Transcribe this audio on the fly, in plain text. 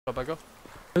A bigger.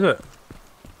 Is it?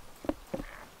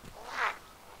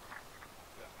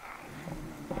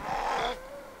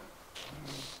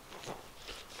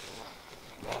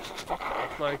 Fuck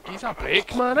off, man. He's a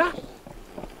break, man, eh?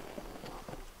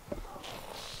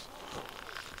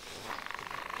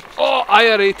 Oh,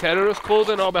 IRA terrorist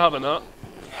clothing, I'll be having that.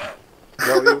 Is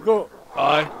that what you've got?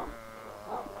 Aye.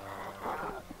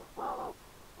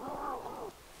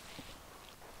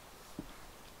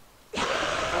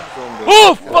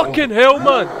 Oh, fucking hell,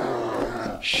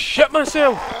 man! Shit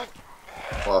myself!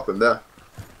 What happened there?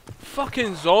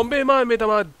 Fucking zombie, man, made a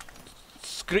mad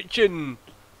screeching.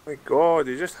 My god,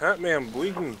 he just hit me, I'm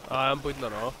bleeding. Aye, I'm bleeding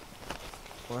it off.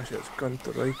 Flash it's gone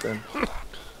to right in.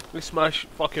 We smash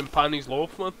fucking Panny's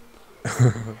loaf, man.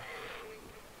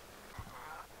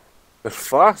 They're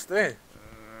fast, eh?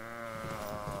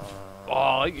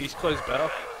 Oh, I think East Clay's better.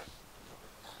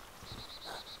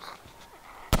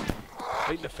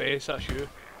 Right in the face, that's you.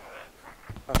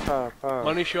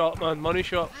 Money shot, man, money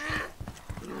shot.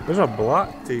 There's a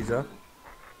black teaser.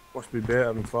 Must be better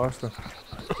and faster.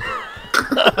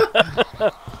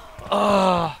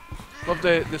 Ah, love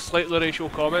the slightly racial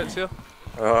comments here.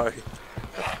 Aye.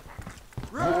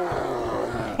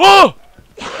 Oh!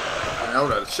 I know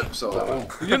that shit so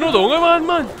You're not the only one,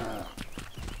 man.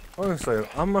 Honestly,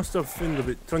 I must have found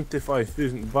about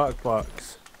 25,000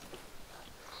 backpacks.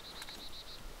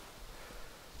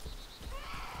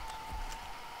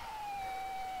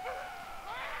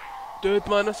 Dude,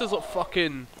 man, this is like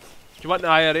fucking. Do you want the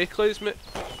IRA clays, mate?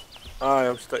 Aye,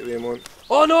 I'll stick them on.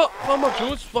 Oh no! Farmer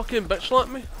Joe's fucking bitch slapped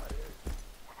me.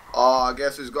 Oh, I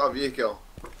guess he's got a vehicle.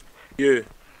 You.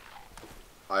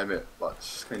 Aye mate, but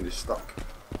it's kind of stuck.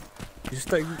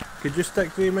 Could you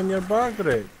stick them in your bag,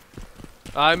 right?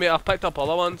 Aye, mate, I've picked up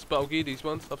other ones, but I'll give you these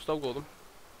ones. I've still got them.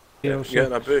 Yeah, get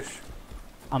in a bush.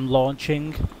 I'm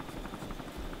launching.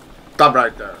 Stop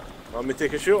right there. Want me to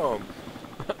take a shot on him?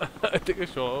 Take a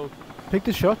shot. Take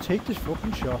the shot, take this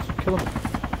fucking shot. Kill them.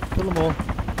 Kill them all.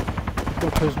 Go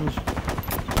prisoners.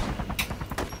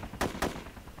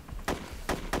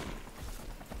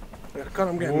 I can't,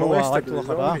 I'm getting Oh, I molested like the with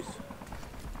look the of that. zombies.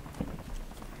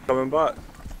 Coming back.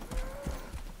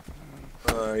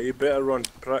 You better run,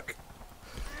 prick.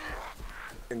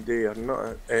 Indeed, you're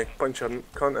not a punch your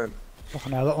cunt in.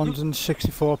 Fucking hell,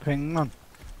 164 ping, man.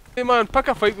 Hey man, pick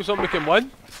a fight with something we can win.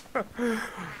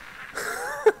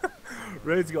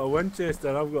 Red's got a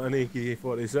Winchester, I've got an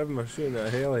AK-47, we're shooting at a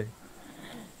heli.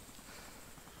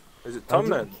 Is it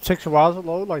turning? Takes a while to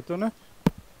load, like, doesn't it?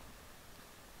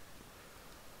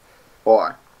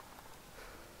 Boy.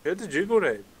 Where did you go,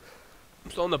 Red?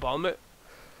 I'm still on the barn, mate.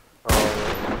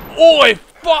 Oh, Oi,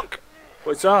 fuck!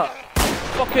 what's that?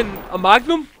 Fucking a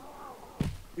Magnum?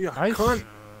 You Nice. cunt.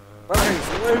 That thing's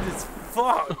loud as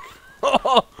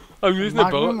fuck. I'm using the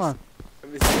Magnum, bullets. man.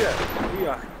 Let me see it.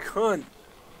 You cunt.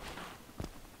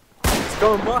 It's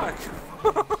coming back.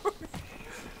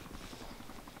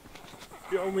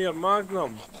 Get me your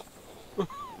Magnum.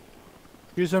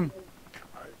 Use him.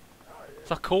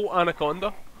 It's a Colt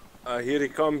Anaconda. Here he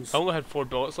comes. I only had 4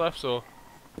 bullets left, so.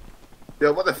 Yeah,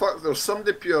 what the fuck? There's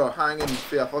somebody pure hanging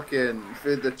for a fucking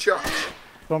for the church.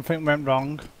 Something went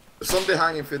wrong. There's somebody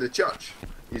hanging for the church.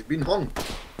 He's been hung.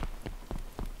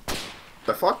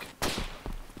 The fuck?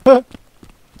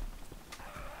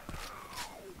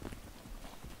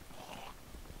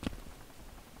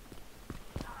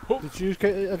 Did you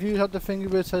get? Have you had the thing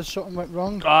where it says something went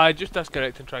wrong? I just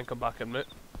disconnect and try and come back in, mate.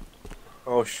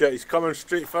 Oh shit, he's coming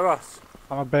straight for us.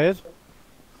 I'm a bird.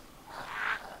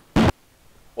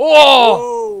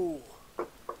 Oh! Oh!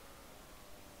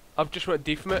 I've just went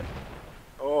deep from it.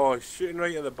 Oh, he's shooting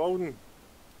right at the building.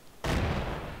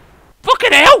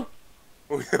 Fucking hell!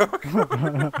 He's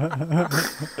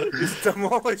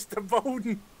demolished the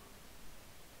building.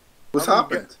 What's I'm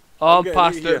happened? I'm getting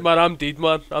past out it, here. man. I'm dead,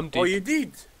 man. I'm dead. Oh, you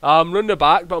did? I'm running the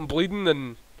back, but I'm bleeding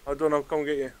and. I don't know, come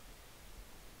get you.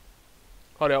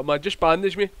 Hurry up, man. Just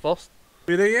bandage me first.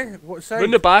 Where are you? What side?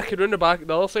 Run the back,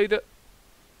 the other side it.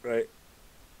 Right.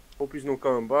 Hope he's not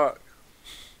coming back.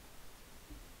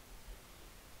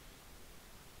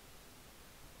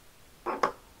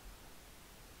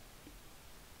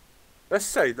 This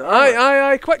side,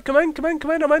 Aye. Quick, come in, I'm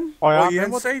in. Oh, yeah, Oh, you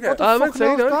man, inside what it? the I'm fuck inside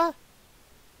hell's it. that?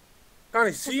 Can't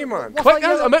he see you, man? What's Quick, that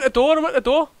yellow? I'm at the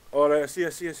door. Alright, I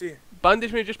see.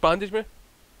 Bandage me, just bandage me.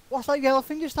 What's that yellow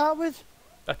thing you start with?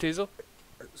 A taser.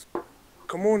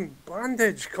 Come on,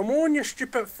 bandage. Come on, you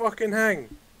stupid fucking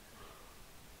thing.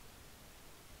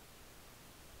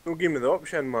 Don't give me the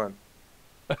option, man.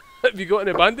 Have you got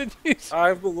any bandages?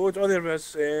 I've got loads. Oh, there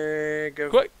is. Give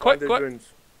Quick. bandage rounds.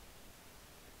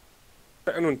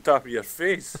 Sitting on top of your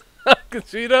face. I can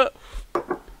see that.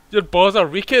 Your balls are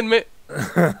reeking, mate.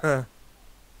 There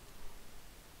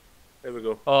we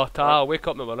go. Oh, I'll wake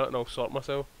up in a minute and I'll sort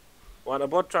myself. Want a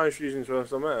blood transfusion for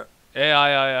us a minute?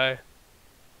 Aye.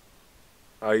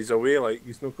 Ah, he's away, like,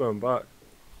 he's not coming back.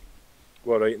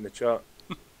 Go right in the chat.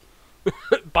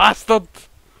 Bastard!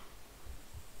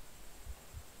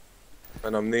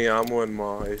 And I'm nae ammo in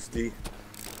my SD.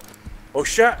 Oh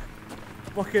shit!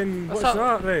 Fucking, what's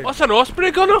that, right? What's an Osprey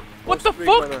gunner? What the Osprey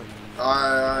fuck? gunner.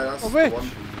 Aye, that's Oh, the wait. one.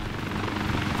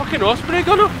 Fucking Osprey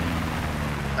gunner?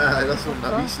 Aye, that's one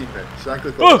that we seen, mate.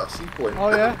 Shankly called it a seapoint. Oh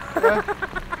yeah,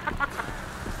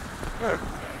 yeah.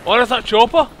 Oh, there's that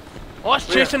chopper? Oh, it's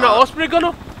chasing that Osprey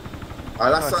gunner? Aye,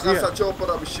 that's I see that chopper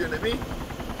that was shooting at me.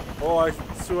 Oh,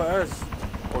 so it is.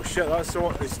 Oh shit, that's so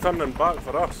it's turning back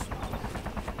for us.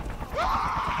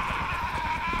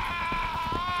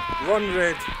 Run,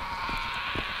 Red.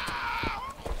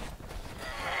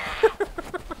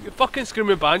 You fucking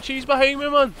screaming banshees behind me,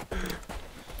 man.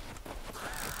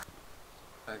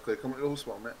 Clay, come to the house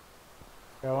one, mate.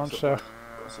 Yeah, one sec.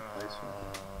 What's the place, man?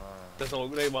 Doesn't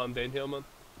look right what I'm doing here, man.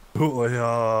 Totally,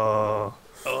 Oh,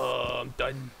 I'm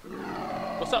done.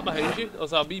 What's that behind you?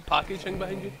 There's a wee package thing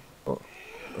behind you.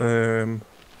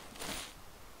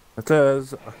 It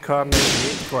is a car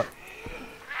 98 clip.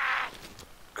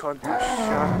 Can't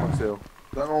shat myself. Is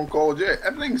that on Call of Duty?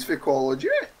 Everything's for Call of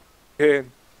Duty.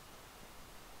 Ken.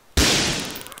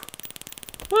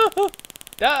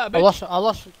 Yeah, bitch.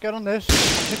 I'll get on this.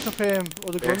 I picked up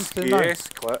all the guns, didn't I?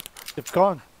 SKS clip. They've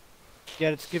gone. Yeah,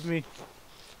 it's given me.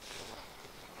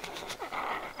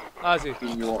 Ozzy.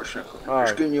 Screen you watch it. Aye.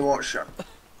 Screen you watch it.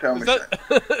 Tell me Is shit.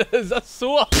 that, is that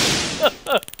so?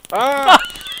 Ah!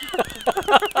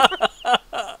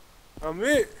 Oh,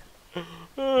 mate.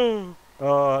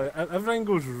 Oh, everything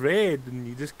goes red and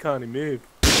you just can't move.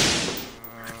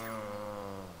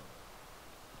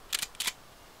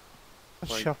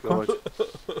 That's My shotgun. God.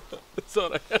 It's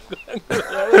alright.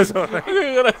 It's alright.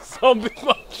 I'm gonna zombie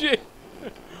punch you.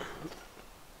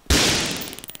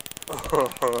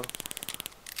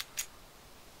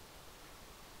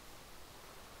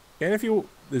 Ken, if you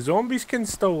the zombies can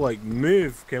still like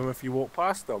move, Ken, if you walk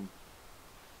past them.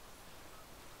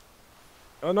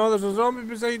 Oh no, there's a zombie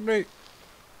beside me.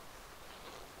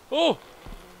 Oh!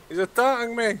 He's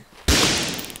attacking me.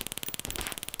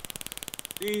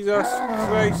 Jesus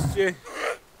Christ, yeah.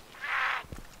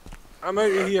 I'm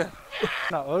out of here.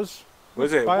 Not us.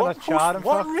 Was it? Buying What, a char and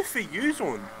what fuck. roof are you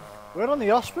on? We're on the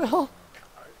hospital.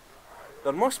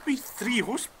 There must be 3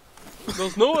 hospitals.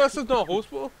 There's no, this is not a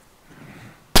hospital.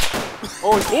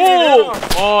 Oh, it's Oh!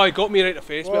 Oh, he got me right in the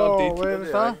face, mate. Whoa, I'm dead. where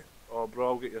was that? Oh, bro,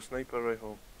 I'll get your sniper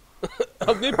rifle.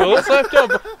 I've no bullets left,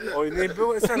 job. Oh, you need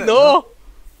bullets in it? No!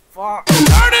 Fuck.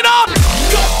 Turn it up!